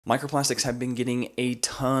Microplastics have been getting a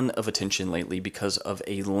ton of attention lately because of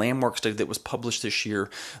a landmark study that was published this year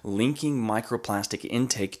linking microplastic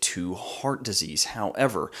intake to heart disease.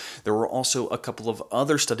 However, there were also a couple of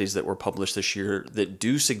other studies that were published this year that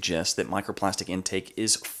do suggest that microplastic intake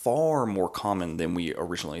is far more common than we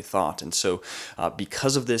originally thought. And so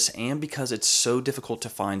because of this, and because it's so difficult to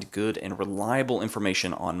find good and reliable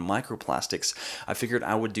information on microplastics, I figured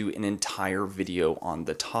I would do an entire video on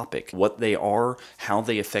the topic, what they are, how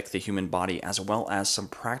they affect the human body, as well as some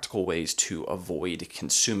practical ways to avoid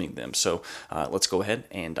consuming them. So let's go ahead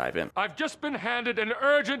and dive in. I've just been handed an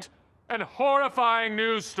urgent and horrifying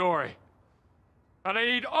news story. And I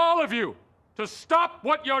need all of you to stop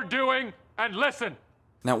what you're doing and listen.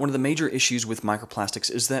 Now, one of the major issues with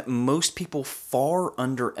microplastics is that most people far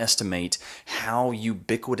underestimate how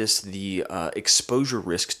ubiquitous the exposure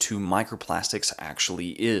risk to microplastics actually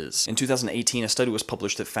is. In 2018, a study was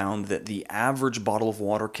published that found that the average bottle of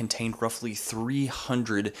water contained roughly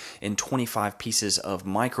 325 pieces of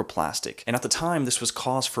microplastic. And at the time, this was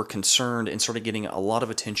cause for concern and started getting a lot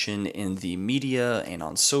of attention in the media and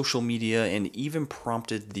on social media, and even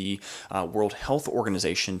prompted the World Health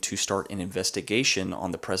Organization to start an investigation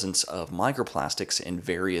on the presence of microplastics in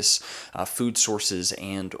various food sources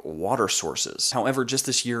and water sources. However, just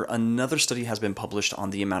this year, another study has been published on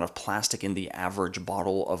the amount of plastic in the average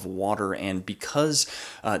bottle of water, and because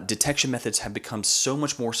detection methods have become so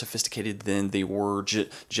much more sophisticated than they were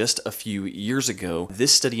just a few years ago,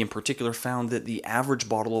 this study in particular found that the average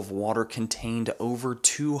bottle of water contained over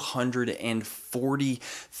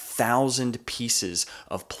 240,000 pieces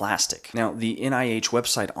of plastic. Now, the NIH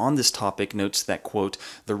website on this topic notes that, quote,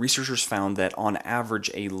 the researchers found that on average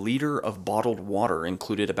a liter of bottled water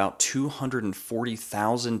included about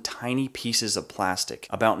 240,000 tiny pieces of plastic.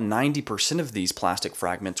 About 90% of these plastic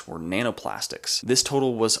fragments were nanoplastics. This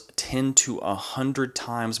total was 10 to 100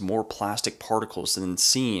 times more plastic particles than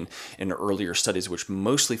seen in earlier studies, which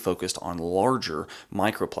mostly focused on larger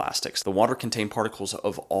microplastics. The water contained particles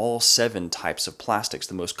of all 7 types of plastics.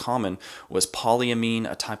 The most common was polyamine,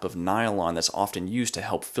 a type of nylon that's often used to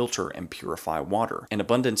help filter and purify water. An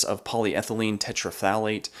abundance of polyethylene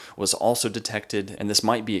tetraphthalate was also detected, and this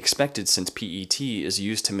might be expected since PET is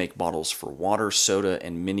used to make bottles for water, soda,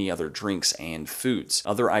 and many other drinks and foods.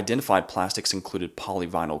 Other identified plastics included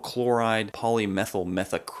polyvinyl chloride, polymethyl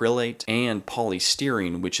methacrylate, and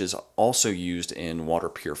polystyrene, which is also used in water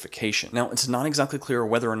purification. Now, it's not exactly clear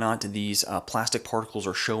whether or not these plastic particles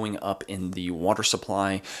are showing up in the water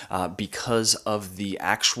supply because of the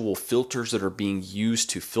actual filters that are being used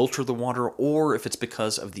to filter the water, or if it's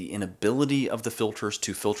because of the inability of the filters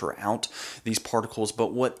to filter out these particles.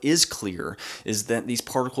 But what is clear is that these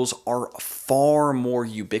particles are far more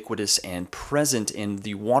ubiquitous and present in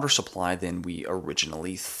the water supply than we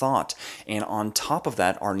originally thought. And on top of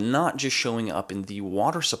that, are not just showing up in the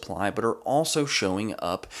water supply, but are also showing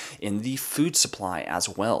up in the food supply as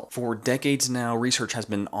well. For decades now, research has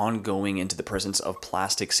been ongoing into the presence of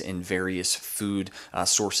plastics in various food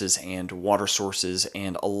sources and water sources,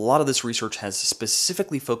 and a lot of this research has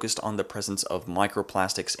specifically focused on the presence of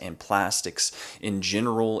microplastics and plastics in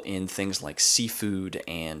general in things like seafood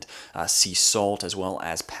and sea salt, as well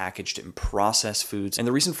as packaged and processed foods. And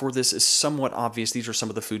the reason for this is somewhat obvious. These are some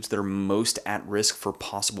of the foods that are most at risk for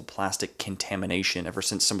possible plastic contamination ever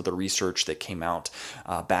since some of the research that came out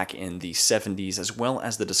back in the 70s, as well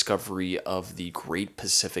as the discovery of the Great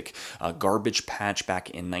Pacific Garbage Patch back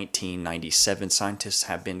in 1997. Scientists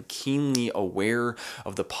have been keenly aware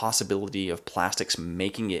of the possibility of plastics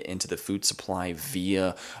making it into the food supply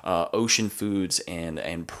via ocean foods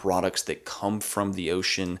and products that come from the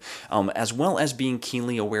ocean, as well as being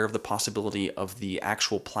keenly aware of the possibility of the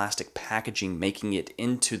actual plastic packaging making it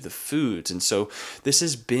into the foods. And so this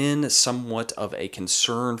has been somewhat of a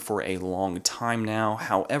concern for a long time now.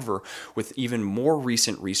 However, with even more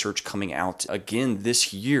recent research coming out again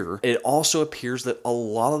this year, it also appears that a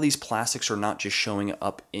lot of these plastics are not just showing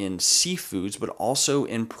up in seafoods, but also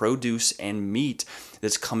in produce and meat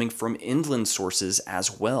that's coming from inland sources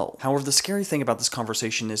as well. However, the scary thing about this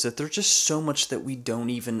conversation is that there's just so much that we don't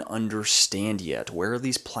even understand yet. Where are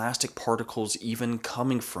these plastic particles even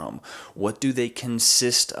coming from? What do they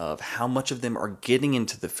consist of? How much of them are getting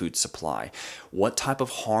into the food supply? What type of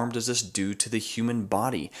harm does this do to the human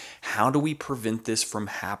body? How do we prevent this from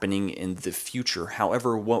happening in the future?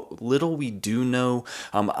 However, what little we do know,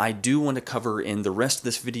 I do want to cover in the rest of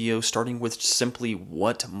this video, starting with simply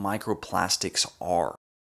what microplastics are.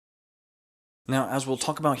 Now, as we'll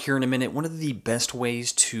talk about here in a minute, one of the best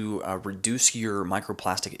ways to reduce your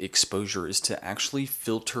microplastic exposure is to actually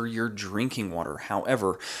filter your drinking water.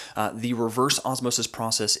 However, the reverse osmosis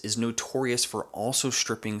process is notorious for also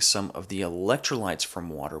stripping some of the electrolytes from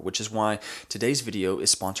water, which is why today's video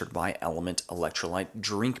is sponsored by Element Electrolyte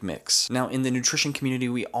Drink Mix. Now, in the nutrition community,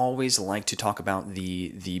 we always like to talk about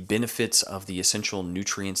the benefits of the essential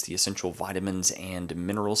nutrients, the essential vitamins and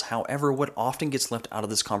minerals. However, what often gets left out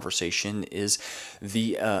of this conversation is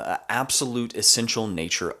the absolute essential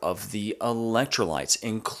nature of the electrolytes,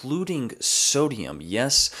 including sodium.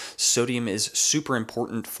 Yes, sodium is super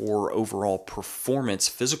important for overall performance,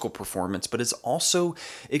 physical performance, but it's also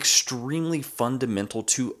extremely fundamental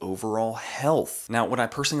to overall health. Now, what I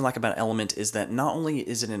personally like about Element is that not only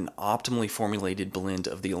is it an optimally formulated blend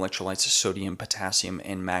of the electrolytes sodium, potassium,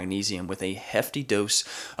 and magnesium with a hefty dose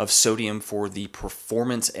of sodium for the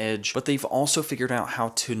performance edge, but they've also figured out how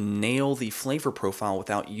to nail the flavor profile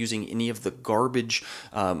without using any of the garbage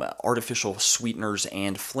artificial sweeteners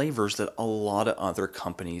and flavors that a lot of other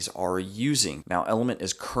companies are using. Now, Element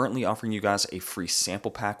is currently offering you guys a free sample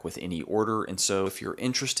pack with any order, and so if you're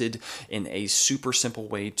interested in a super simple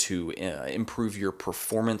way to improve your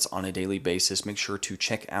performance on a daily basis, make sure to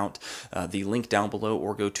check out the link down below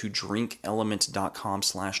or go to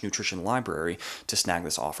drinkelement.com/nutrition-library to snag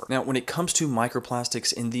this offer. Now, when it comes to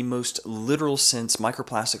microplastics, in the most literal sense,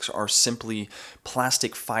 microplastics are simply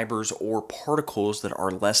plastic fibers or particles that are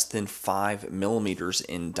less than 5 millimeters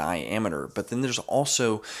in diameter. But then there's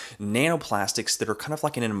also nanoplastics that are kind of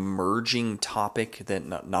like an emerging topic that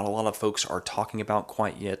not a lot of folks are talking about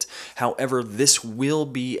quite yet. However, this will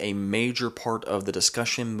be a major part of the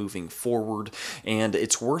discussion moving forward, and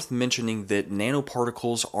it's worth mentioning that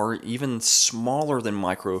nanoparticles are even smaller than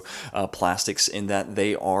microplastics in that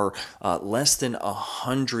they are less than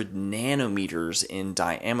 100 nanometers in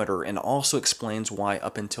diameter, and also explains why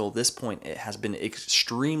up until this point it has been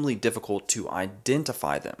extremely difficult to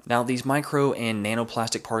identify them. Now, these micro and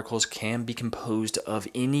nanoplastic particles can be composed of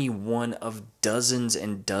any one of dozens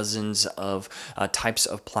and dozens of types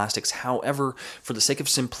of plastics. However, for the sake of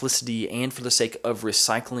simplicity and for the sake of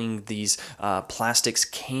recycling, these plastics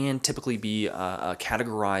can typically be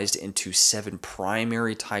categorized into 7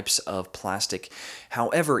 primary types of plastic.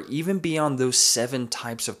 However, even beyond those 7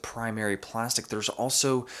 types of primary plastic, there's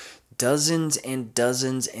also dozens and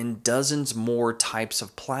dozens and dozens more types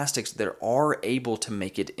of plastics that are able to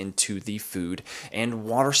make it into the food and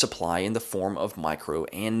water supply in the form of micro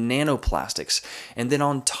and nanoplastics. And then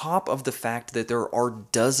on top of the fact that there are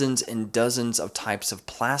dozens and dozens of types of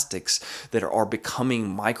plastics that are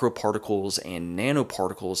becoming microparticles and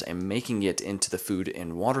nanoparticles and making it into the food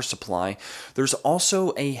and water supply, there's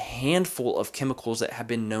also a handful of chemicals that have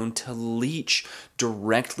been known to leach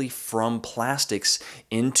directly from plastics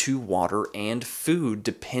into water and food,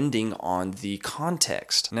 depending on the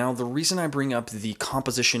context. Now, the reason I bring up the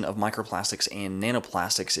composition of microplastics and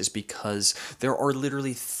nanoplastics is because there are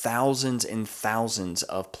literally thousands and thousands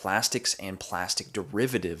of plastics and plastic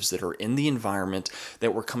derivatives that are in the environment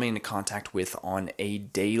that we're coming into contact with on a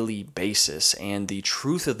daily basis. And the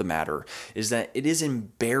truth of the matter is that it is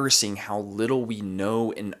embarrassing how little we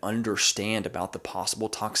know and understand about the possible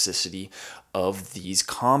toxicity of these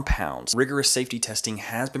compounds. Rigorous safety testing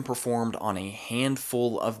has been performed on a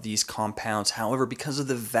handful of these compounds. However, because of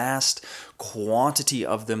the vast quantity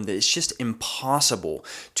of them, that it's just impossible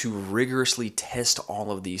to rigorously test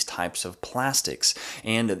all of these types of plastics.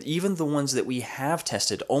 And even the ones that we have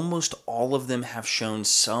tested, almost all of them have shown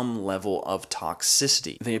some level of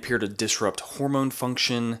toxicity. They appear to disrupt hormone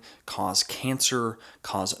function, cause cancer,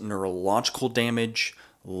 cause neurological damage,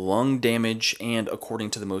 lung damage, and according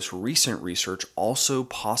to the most recent research, also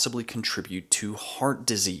possibly contribute to heart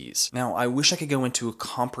disease. Now, I wish I could go into a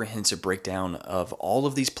comprehensive breakdown of all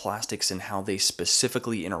of these plastics and how they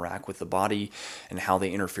specifically interact with the body and how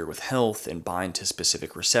they interfere with health and bind to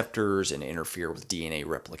specific receptors and interfere with DNA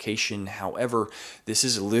replication. However, this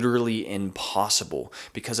is literally impossible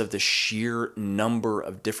because of the sheer number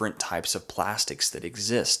of different types of plastics that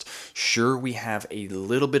exist. Sure, we have a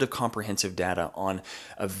little bit of comprehensive data on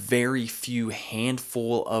a very few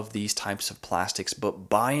handful of these types of plastics, but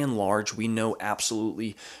by and large, we know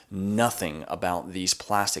absolutely nothing about these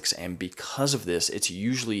plastics. And because of this, it's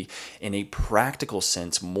usually, in a practical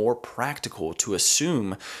sense, more practical to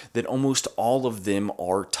assume that almost all of them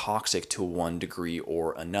are toxic to one degree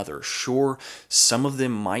or another. Sure, some of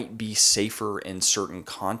them might be safer in certain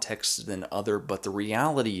contexts than other, but the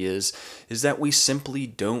reality is that we simply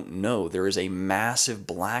don't know. There is a massive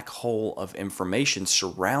black hole of information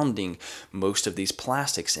surrounding most of these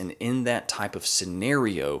plastics. And in that type of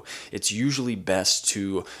scenario, it's usually best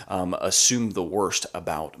to assume the worst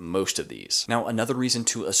about most of these. Now, another reason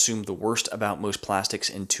to assume the worst about most plastics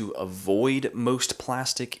and to avoid most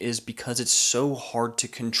plastic is because it's so hard to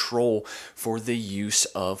control for the use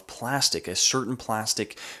of plastic. A certain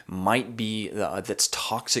plastic might be that's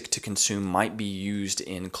toxic to consume, might be used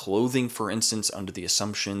in clothing, for instance, under the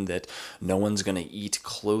assumption that no one's going to eat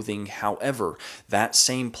clothing. However, that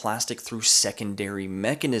same plastic through secondary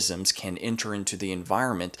mechanisms can enter into the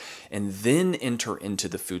environment and then enter into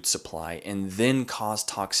the food supply and then cause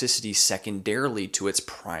toxicity secondarily to its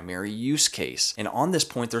primary use case. And on this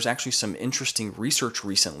point, there's actually some interesting research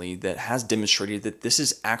recently that has demonstrated that this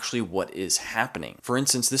is actually what is happening. For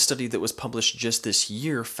instance, this study that was published just this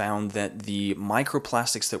year found that the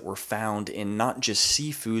microplastics that were found in not just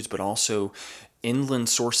seafoods but also inland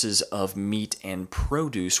sources of meat and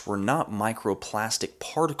produce were not microplastic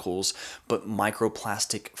particles, but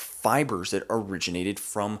microplastic fibers that originated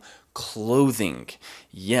from clothing.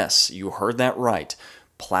 Yes, you heard that right.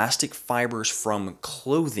 Plastic fibers from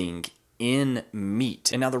clothing in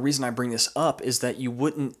meat. And now the reason I bring this up is that you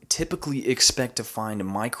wouldn't typically expect to find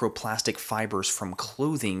microplastic fibers from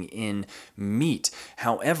clothing in meat.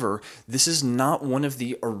 However, this is not one of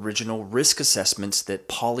the original risk assessments that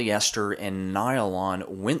polyester and nylon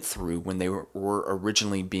went through when they were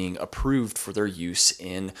originally being approved for their use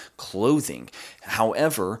in clothing.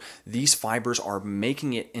 However, these fibers are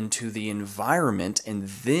making it into the environment and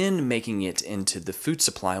then making it into the food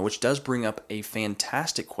supply, which does bring up a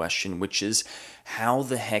fantastic question, which is, how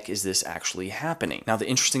the heck is this actually happening? Now, the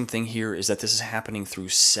interesting thing here is that this is happening through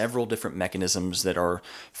several different mechanisms that are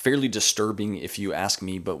fairly disturbing if you ask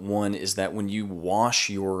me, but one is that when you wash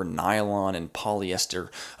your nylon and polyester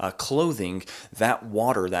clothing, that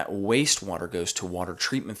water, that wastewater goes to water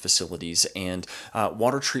treatment facilities, and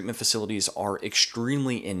water treatment facilities are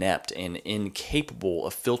extremely inept and incapable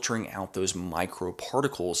of filtering out those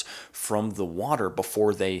microparticles from the water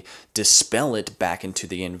before they dispel it back into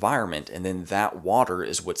the environment, and then that water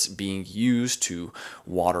is what's being used to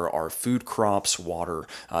water our food crops, water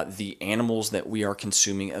the animals that we are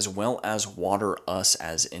consuming, as well as water us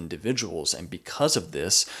as individuals. And because of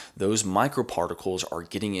this, those microparticles are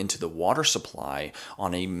getting into the water supply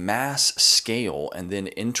on a mass scale and then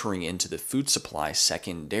entering into the food supply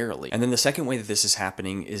secondarily. And then the second way that this is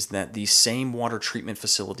happening is that these same water treatment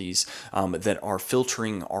facilities that are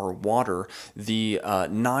filtering our water, the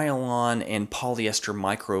nylon and polyester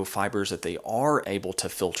microfibers that they are able to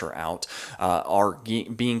filter out are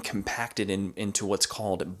being compacted into what's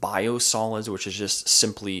called biosolids, which is just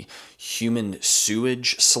simply human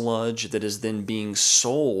sewage sludge that is then being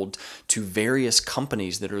sold to various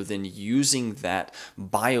companies that are then using that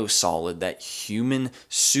biosolid, that human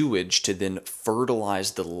sewage, to then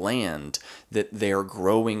fertilize the land that they're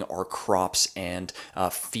growing our crops and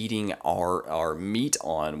feeding our meat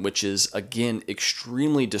on, which is, again,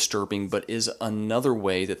 extremely disturbing, but is another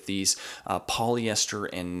way that these polyester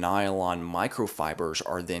and nylon microfibers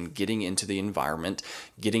are then getting into the environment,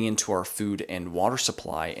 getting into our food and water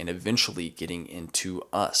supply, and eventually getting into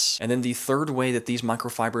us. And then the third way that these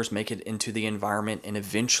microfibers make it into the environment and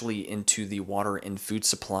eventually into the water and food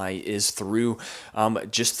supply is through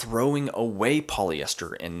just throwing away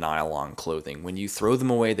polyester and nylon clothing. When you throw them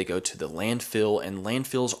away, they go to the landfill, and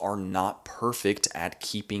landfills are not perfect at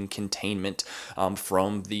keeping containment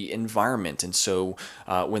from the environment. And so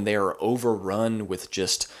when they are overrun with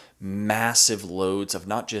just massive loads of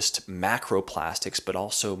not just macroplastics, but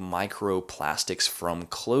also microplastics from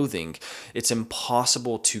clothing, it's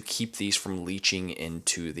impossible to keep these from leaching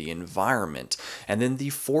into the environment. And then the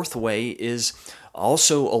fourth way is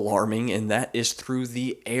also alarming, and that is through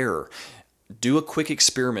the air. Do a quick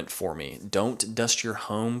experiment for me. Don't dust your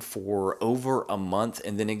home for over a month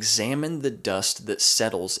and then examine the dust that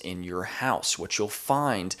settles in your house. What you'll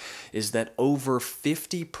find is that over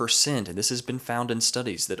 50%, and this has been found in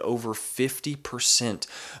studies, that over 50%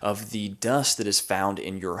 of the dust that is found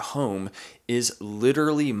in your home is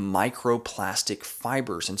literally microplastic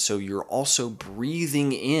fibers. And so you're also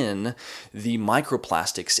breathing in the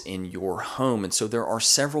microplastics in your home. And so there are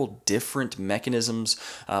several different mechanisms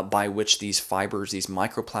by which these fibers, these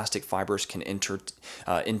microplastic fibers, can enter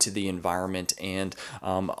into the environment, and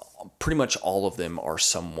pretty much all of them are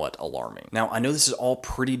somewhat alarming. Now, I know this is all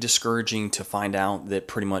pretty discouraging to find out that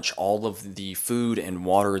pretty much all of the food and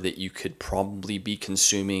water that you could probably be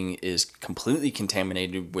consuming is completely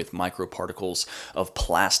contaminated with microparticles of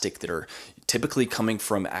plastic that are typically coming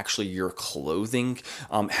from actually your clothing.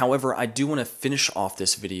 However, I do want to finish off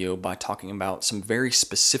this video by talking about some very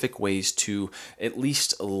specific ways to at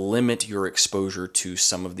least limit your exposure to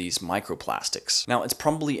some of these microplastics. Now, it's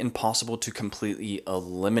probably impossible to completely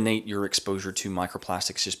eliminate your exposure to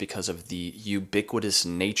microplastics just because of the ubiquitous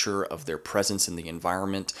nature of their presence in the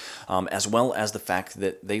environment, as well as the fact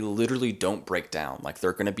that they literally don't break down. Like,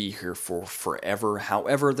 they're going to be here for forever.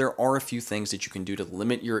 However, there are a few things that you can do to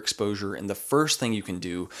limit your exposure, and the first thing you can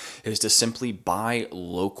do is to simply buy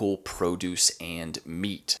local produce and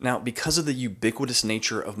meat. Now, because of the ubiquitous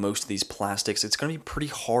nature of most of these plastics, it's going to be pretty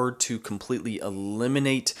hard to completely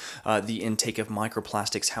eliminate the intake of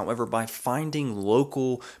microplastics. However, by finding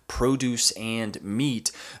local produce and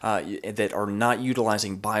meat that are not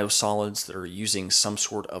utilizing biosolids, that are using some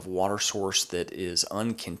sort of water source that is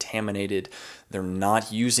uncontaminated, they're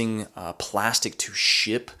not using plastic to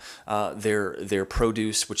ship their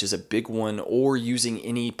produce, which is a big one, or using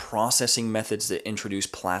any processing methods that introduce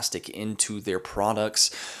plastic into their products.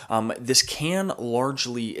 This can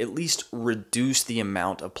largely at least reduce the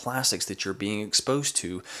amount of plastics that you're being exposed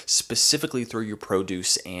to, specifically through your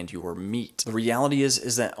produce and your meat. The reality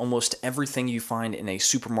is that almost everything you find in a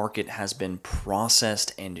supermarket has been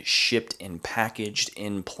processed and shipped and packaged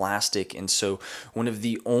in plastic, and so one of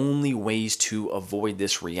the only ways to avoid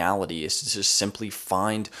this reality is to just simply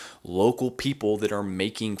find local people that are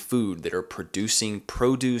making food, that are producing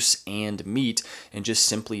produce and meat, and just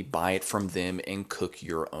simply buy it from them and cook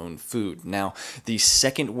your own food. Now, the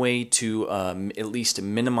second way to at least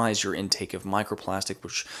minimize your intake of microplastic,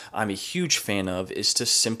 which I'm a huge fan of, is to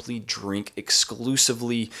simply drink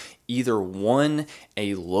exclusively either one,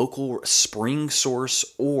 a local spring source,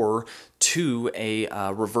 or two, a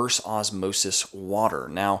reverse osmosis water.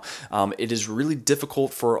 Now, it is really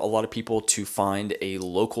difficult for a lot of people to find a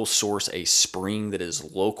local source, a spring that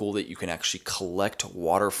is local that you can actually collect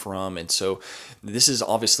water from. And so this is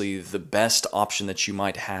obviously the best option that you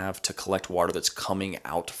might have to collect water that's coming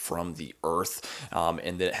out from the earth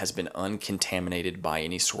and that has been uncontaminated by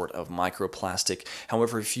any sort of microplastic.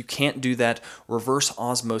 However, if you can't do that, reverse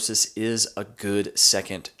osmosis is a good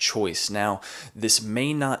second choice. Now, this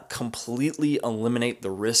may not completely eliminate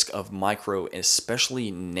the risk of micro,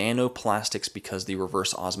 especially nanoplastics, because the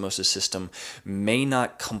reverse osmosis system may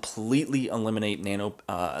not completely eliminate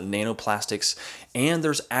nanoplastics, and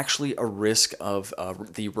there's actually a risk of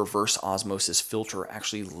the reverse osmosis filter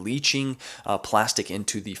actually leaching plastic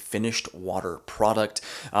into the finished water product.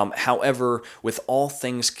 However, with all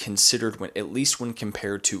things considered, at least when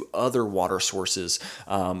compared to other water sources,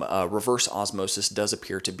 reverse osmosis does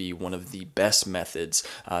appear to be one of the best methods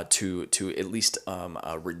to at least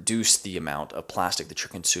reduce the amount of plastic that you're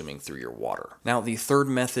consuming through your water. Now, the third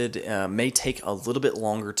method may take a little bit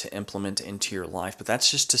longer to implement into your life, but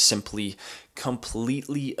that's just to simply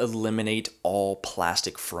completely eliminate all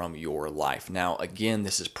plastic from your life. Now, again,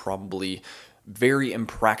 this is probably very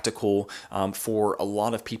impractical for a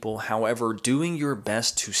lot of people. However, doing your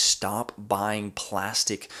best to stop buying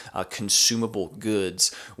plastic consumable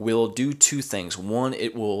goods will do two things. One,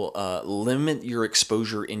 it will limit your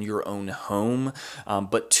exposure in your own home,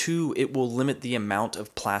 but two, it will limit the amount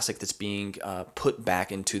of plastic that's being put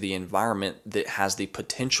back into the environment that has the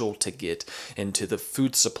potential to get into the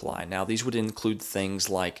food supply. Now, these would include things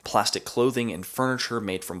like plastic clothing and furniture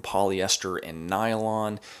made from polyester and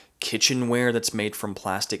nylon, kitchenware that's made from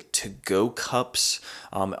plastic, to-go cups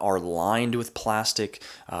are lined with plastic,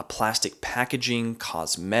 plastic packaging,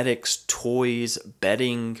 cosmetics, toys,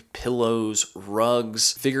 bedding, pillows,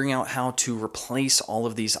 rugs. Figuring out how to replace all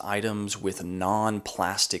of these items with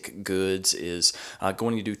non-plastic goods is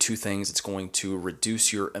going to do two things. It's going to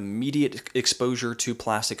reduce your immediate exposure to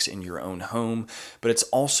plastics in your own home, but it's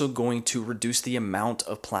also going to reduce the amount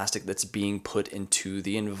of plastic that's being put into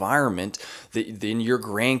the environment that then your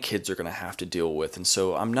grandkids are going to have to deal with. And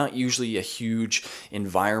so I'm not usually a huge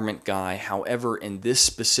environment guy. However, in this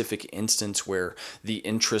specific instance where the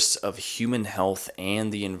interests of human health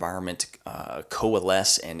and the environment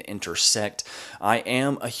coalesce and intersect, I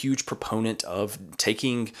am a huge proponent of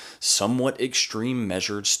taking somewhat extreme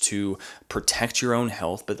measures to protect your own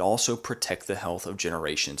health, but also protect the health of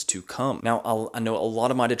generations to come. Now, I know a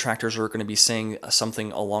lot of my detractors are going to be saying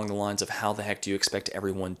something along the lines of, how the heck do you expect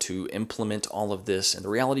everyone to implement all of this? And the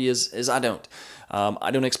reality reality is I don't.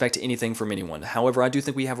 I don't expect anything from anyone. However, I do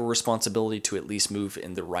think we have a responsibility to at least move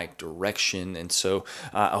in the right direction. And so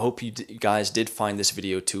I hope you guys did find this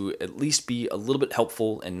video to at least be a little bit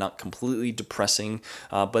helpful and not completely depressing.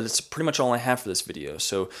 But it's pretty much all I have for this video.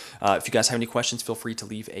 So if you guys have any questions, feel free to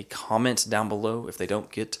leave a comment down below if they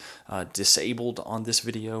don't get disabled on this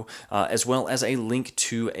video, as well as a link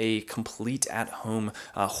to a complete at-home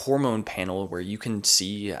hormone panel where you can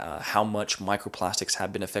see how much microplastics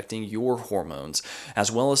have been affecting your hormones,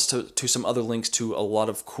 as well as to some other links to a lot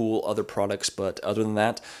of cool other products. But other than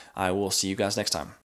that, I will see you guys next time.